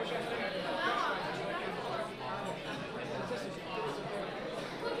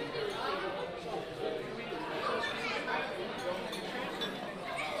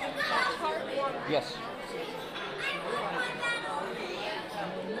Yes.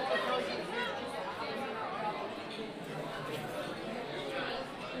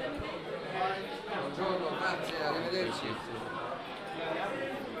 Buongiorno, grazie, arrivederci.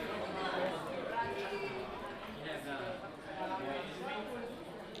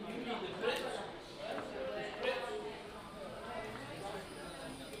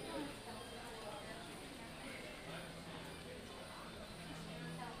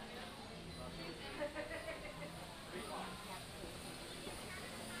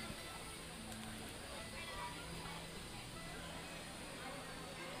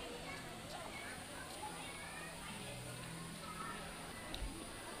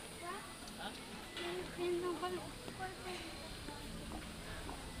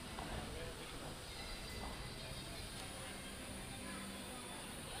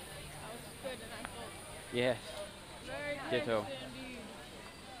 Yes. Ditto.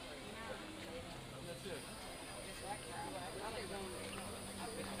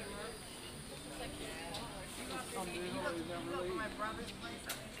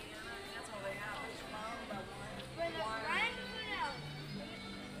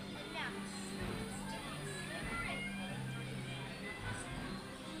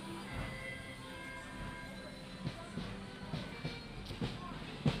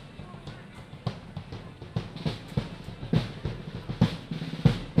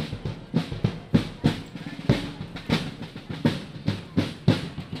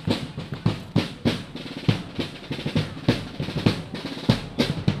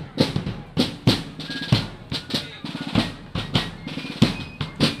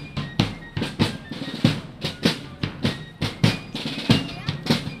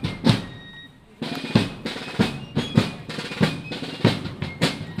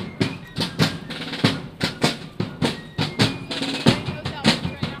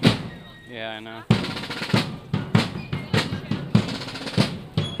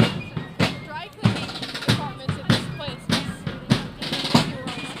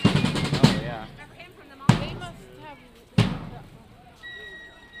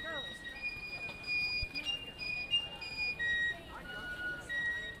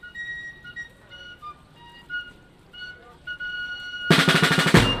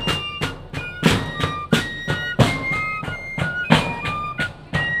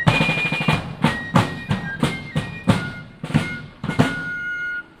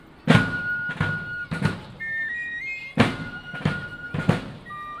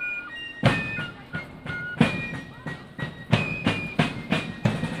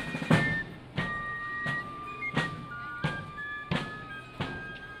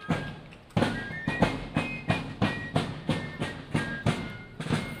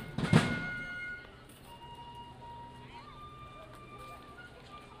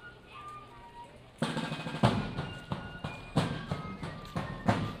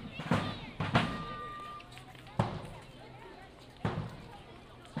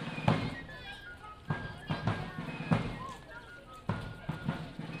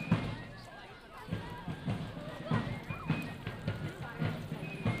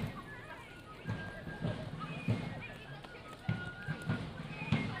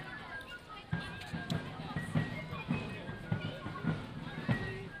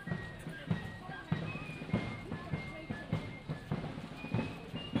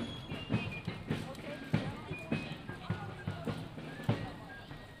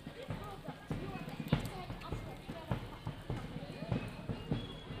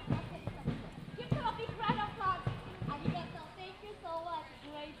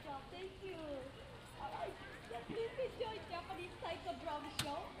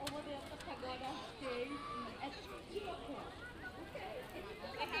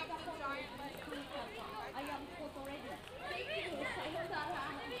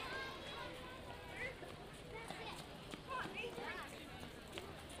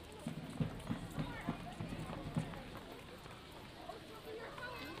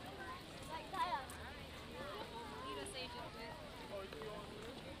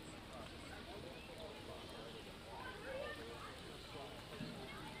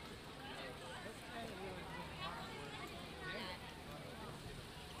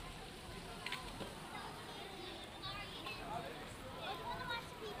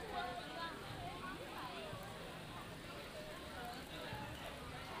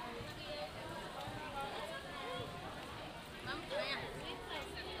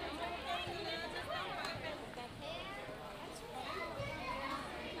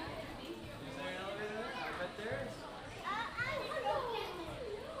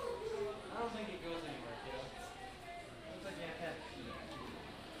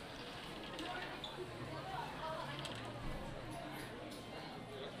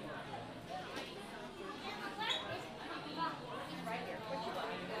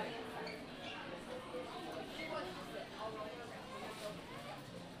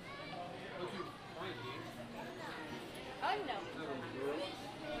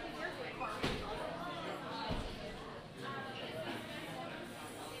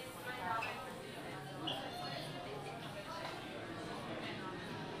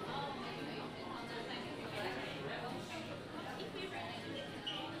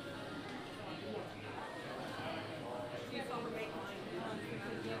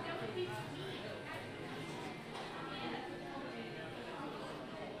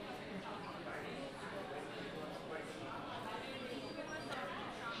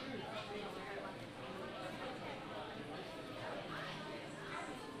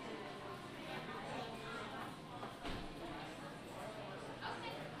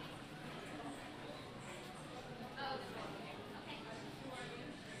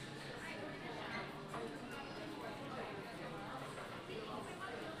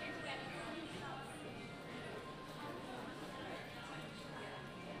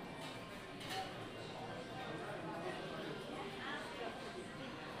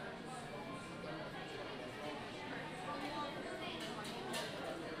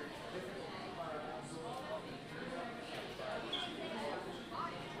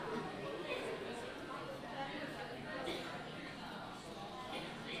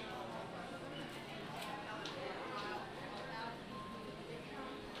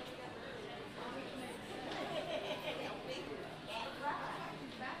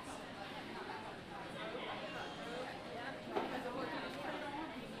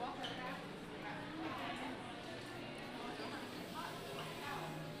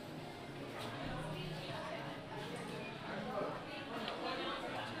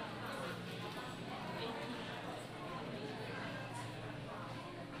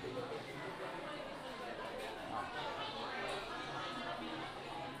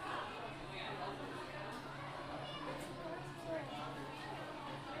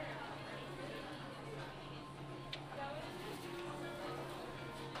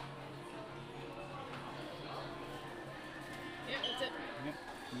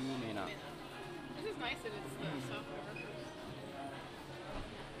 Yeah. This is nice that it's software.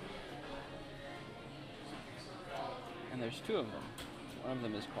 And there's two of them. One of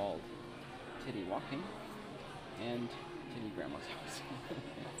them is called Titty Walking and Titty Grandma's House.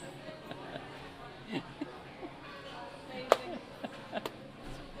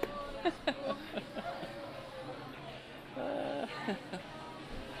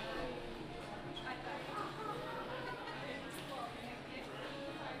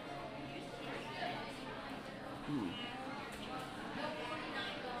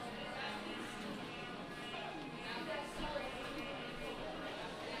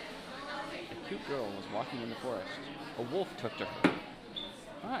 A cute girl was walking in the forest. A wolf took to her.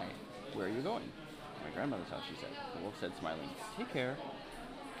 Hi, where are you going? My grandmother's house, she said. The wolf said, smiling, take care.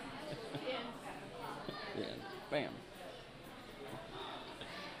 Yeah. Bam.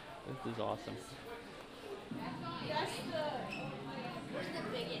 This is awesome. What's the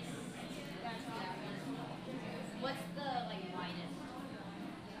biggest? What's the widest?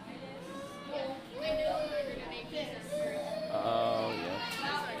 Well, I know we're gonna make this. Oh, yes.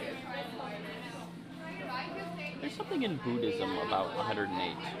 There's something in Buddhism about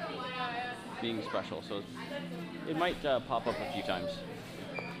 108 being special, so it might pop up a few times.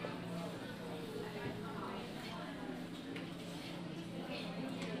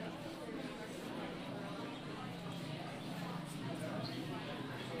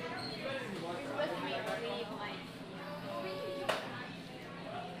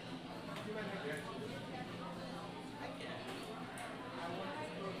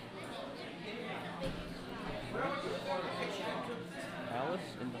 Alice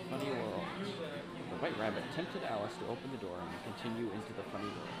in the Funny World. The White Rabbit tempted Alice to open the door and continue into the funny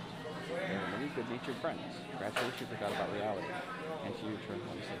world. They were many good-natured friends. Gradually, she forgot about reality, and she returned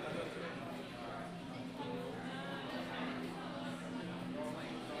home safely.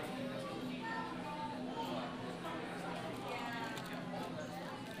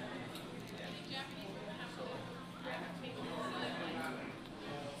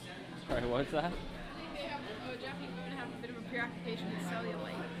 Sorry, what's that? Japanese women have a bit of a preoccupation with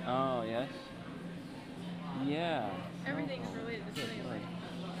cellulite. Oh, yes. Yeah. Everything's related to Good cellulite. Lord.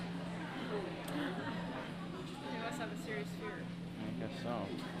 They must have a serious fear. I guess so.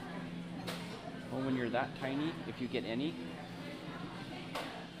 Well, when you're that tiny, if you get any,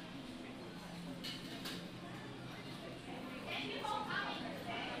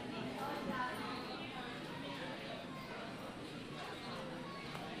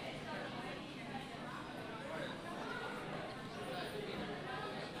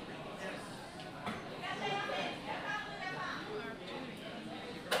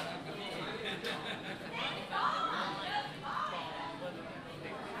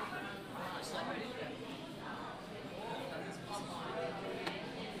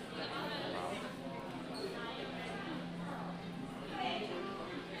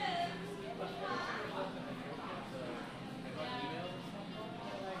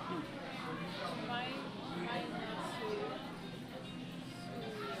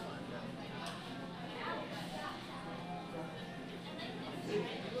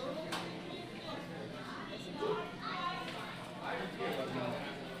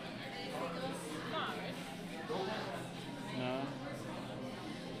 no.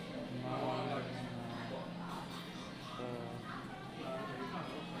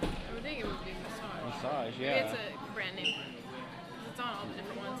 I would think it would be massage. Massage, Maybe yeah. it's a brand name. It's on all the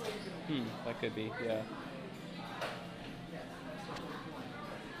different ones. That could be, yeah.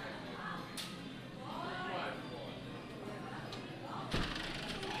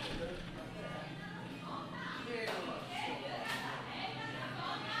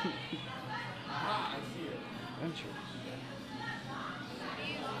 Adventures.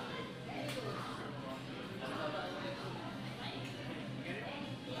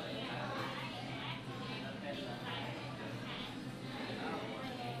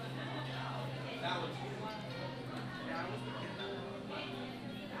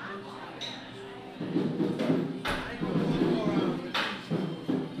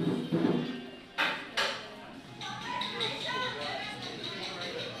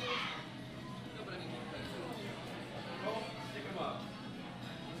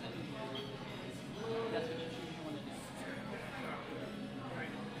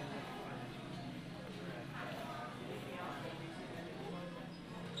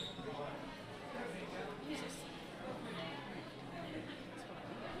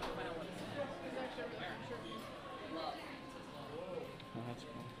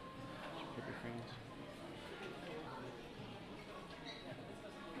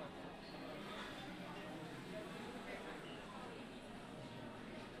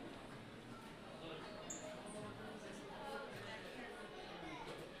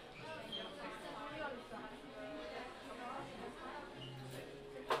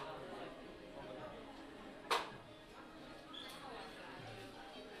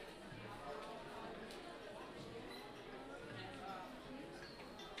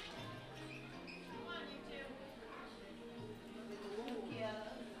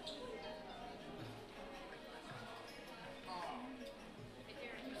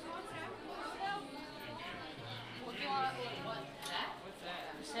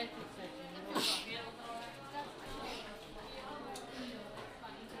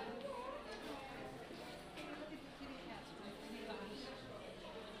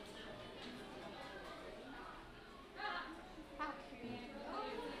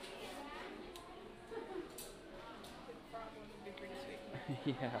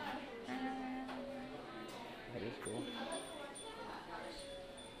 Yeah. That is cool.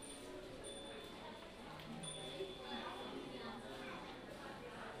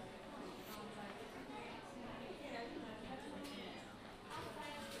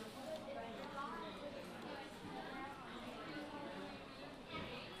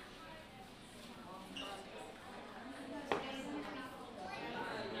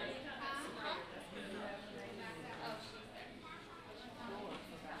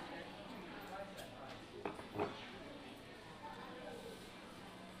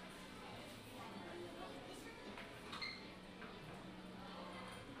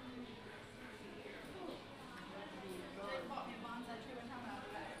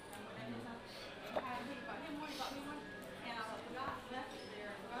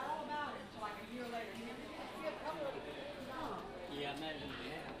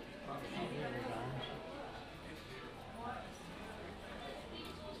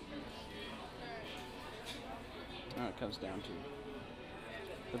 Now it comes down to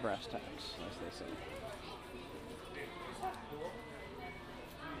the brass tacks, as they say.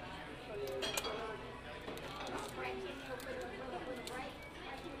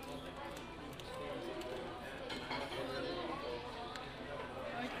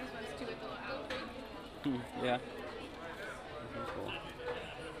 I like these ones too with the little owl tree. Yeah. That's cool.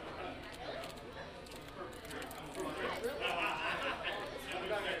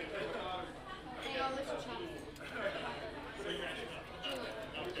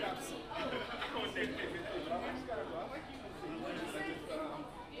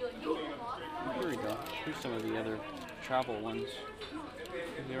 Here we go. Here's some of the other travel ones.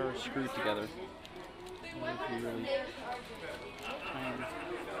 They are screwed together. If you really try and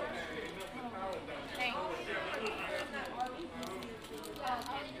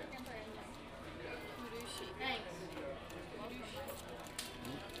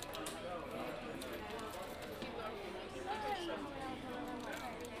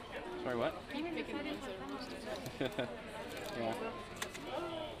Sorry, what? Keep picking the ones that are roasted. Yeah.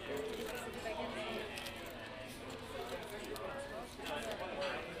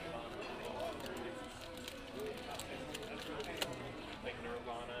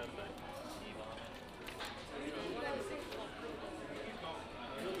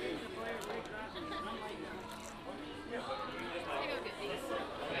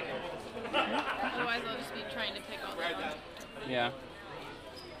 Otherwise, I'll just be trying to pick all the ones. Yeah.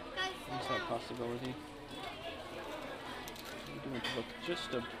 There's that possibility. We do want to look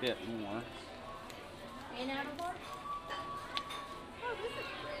just a bit more. And out of work? Oh, this is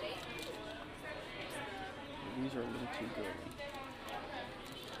pretty. These are a little too girly.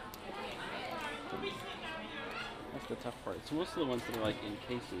 That's the tough part. So most of the ones that are like in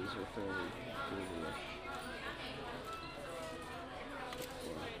cases are fairly girly-ish.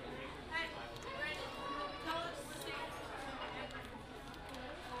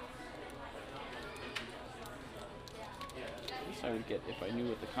 This I would get if I knew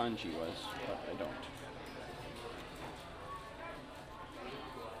what the kanji was, but I don't.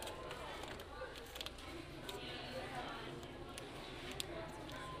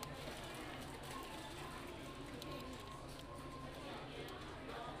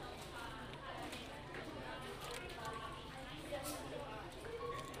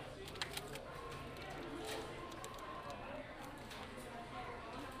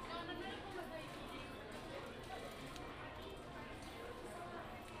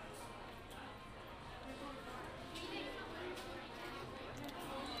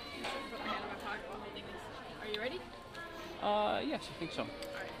 Put my hand in my pocket while holding this. Are you ready? Yes, I think so.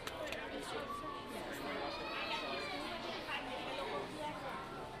 Alright.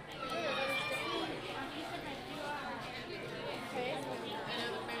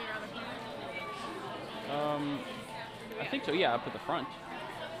 I think so. Yeah, up at the front.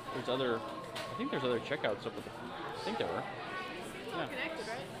 There's other. I think there's other checkouts up at the front. I think there were. Yeah. Connected,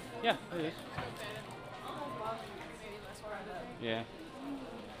 right? Yeah, it is. Maybe less crowded. Yeah.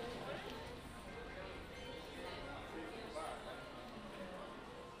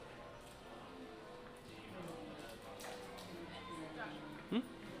 Hmm?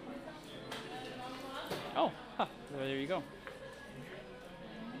 Oh, huh. There you go.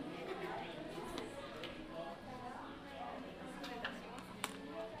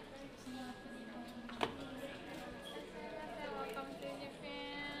 Welcome to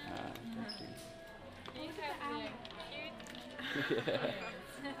Japan. Thank you. These are cute.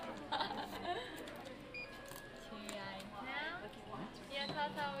 Yeah. Your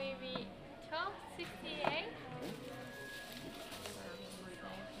total will be 1268.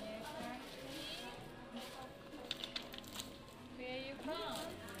 Where are you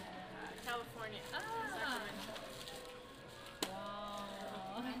California. Sacramento.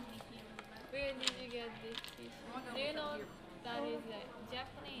 Wow. Where did you get this t-shirt? Do you know that is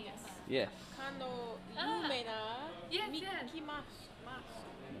Japanese? Yes. 有名な Yes, ミ yes. ッキーマウス。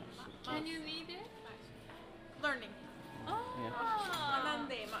Can you read it? Learning. Oh. 学ん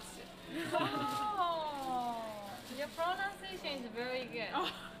でいます。 Oh. Your pronunciation is very good.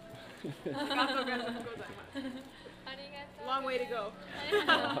 ありがとうございます。 Long way to go. Thank you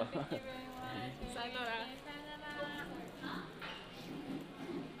very much. さよなら。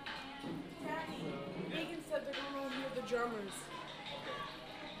 Megan said they're going over near the drummers.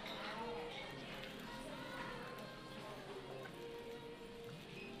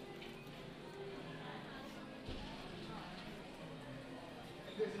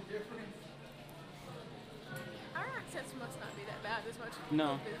 There's a difference. Our accents must not be that bad as much.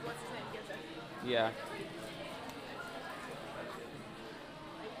 No. What's his name gets it? Yeah.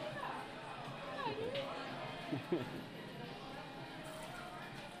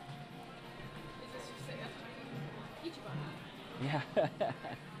 Ichiban. Yeah.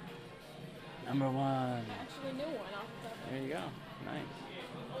 Number one. I actually knew one off the top of There you go. Nice.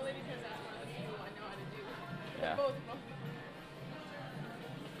 only because that's one of the people I know how to do. Yeah. Both of them.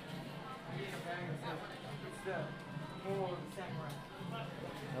 It's the more samurai.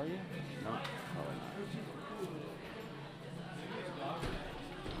 Hell yeah? No. Probably not.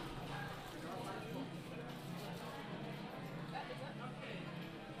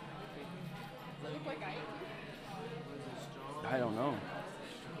 Does it look like I I don't know.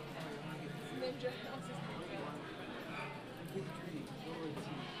 Ninja. What's his name?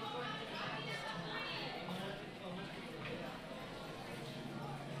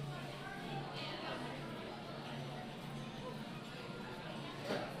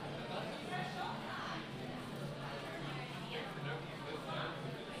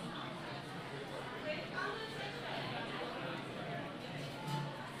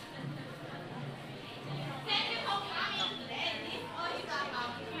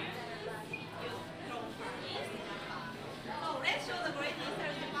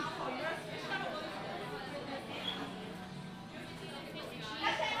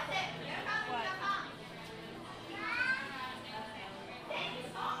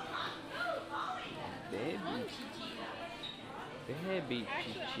 Baby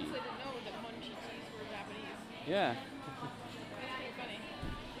Actually, Chi-Chi. honestly, didn't know that Monchichis were Japanese. Yeah. That's pretty funny.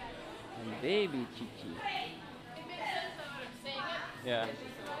 And baby Chi-Chi. It makes sense now that I'm saying it. Yeah.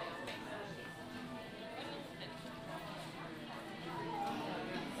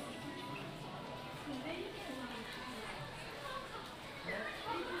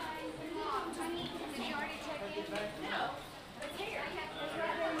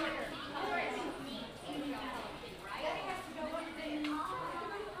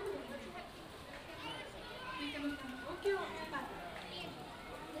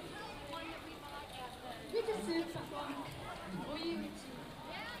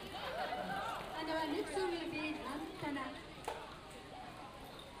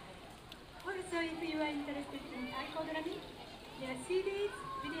 Also, if you are interested in iCodrami, there are CDs,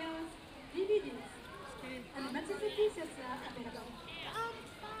 videos, DVDs, and Matsuzu t-shirts are available.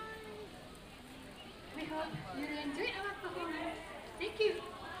 We hope you will enjoy our performance. Thank you.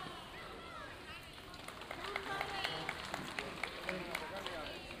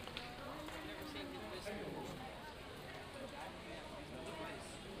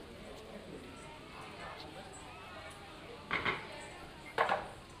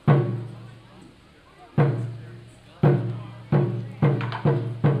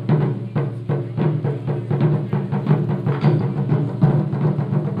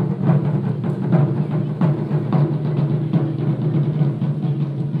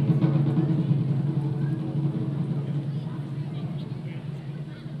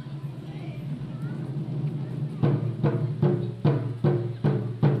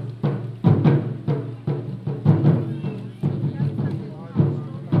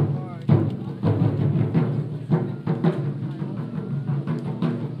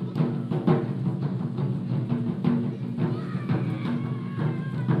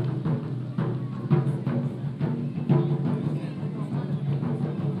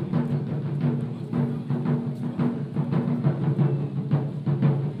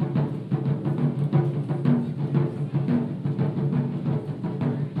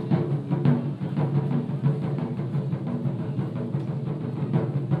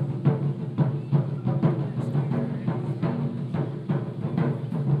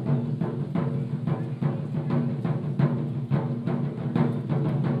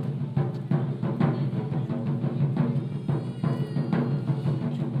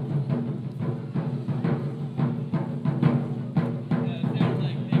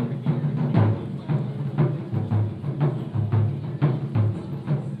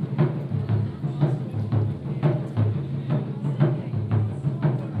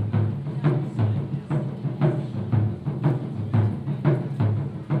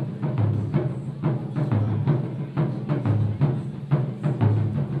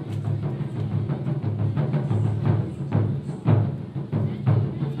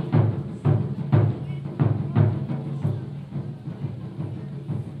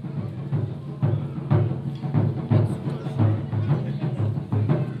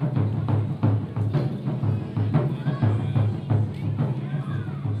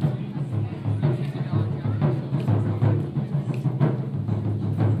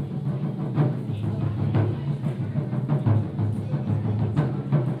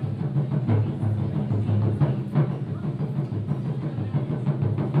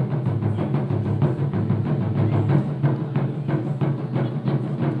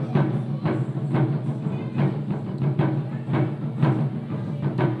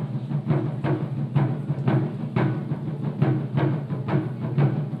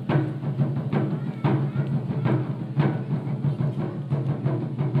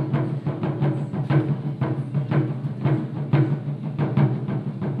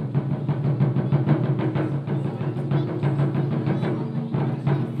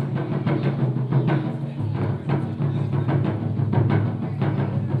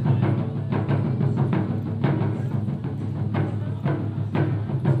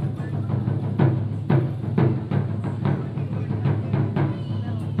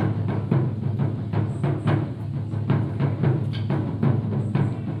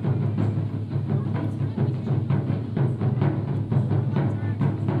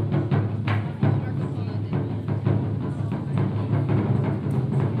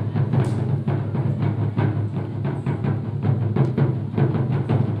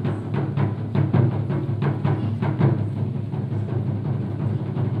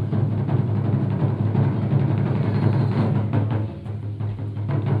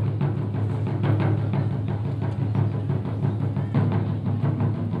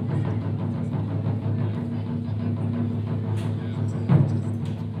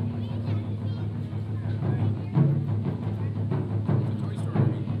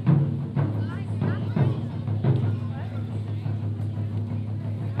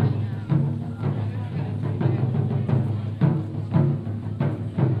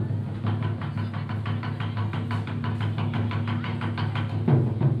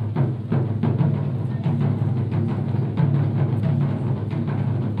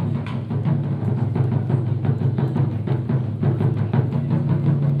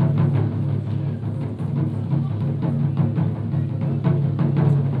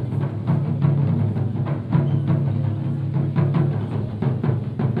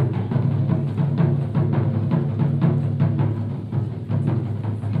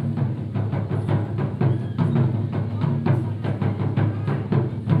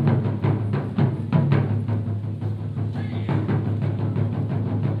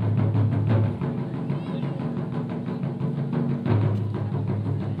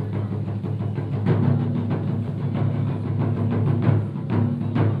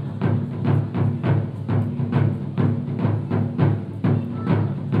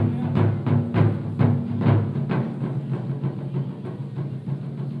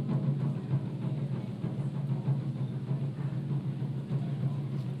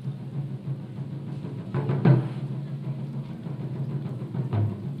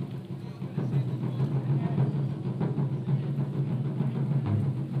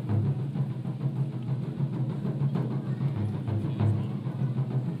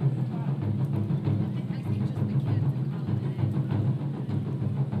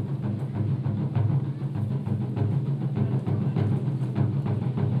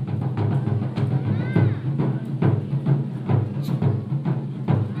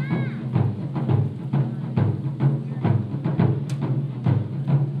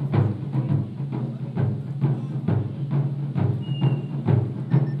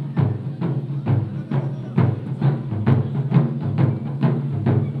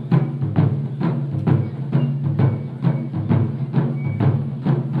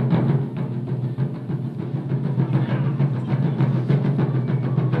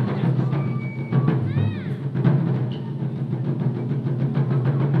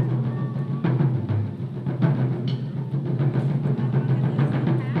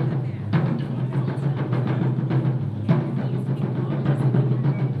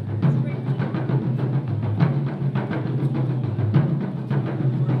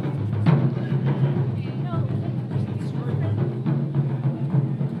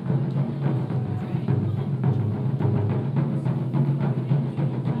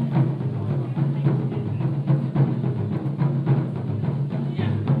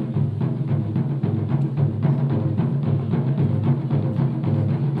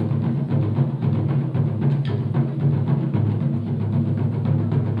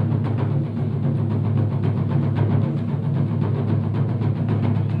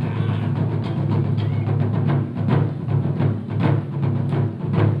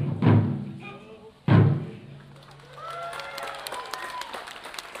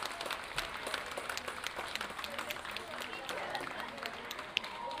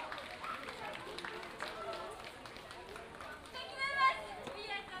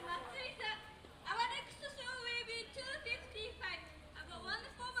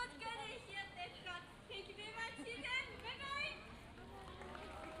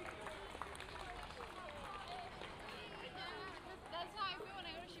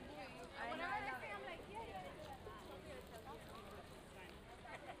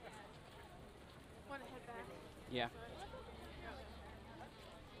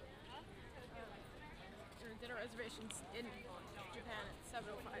 reservations in Japan at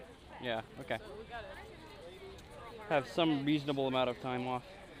 7:05. Yeah. Okay. So we gotta Have some reasonable amount of time off.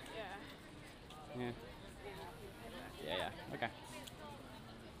 yeah. Yeah. Yeah. Okay.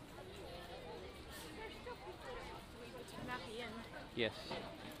 Nappy in. Yes.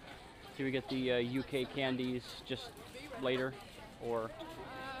 Do we get the UK candies just later, or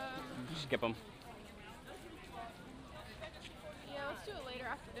skip them? Yeah, let's do it later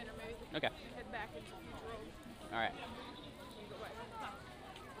after dinner maybe. Okay. Head back into Future Road. All right. Should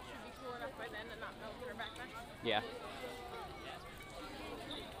be cool enough by then to not melt in our backpack. Yeah.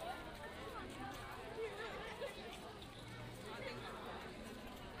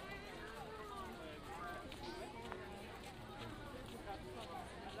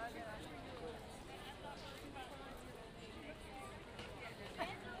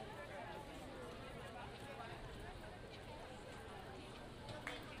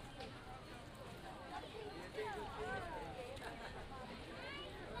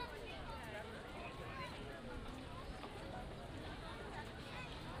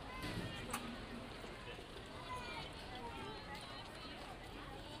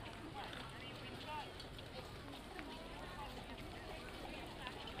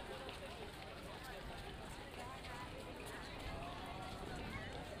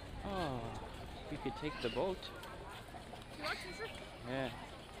 Oh, we could take the boat. You want to, sir? Yeah.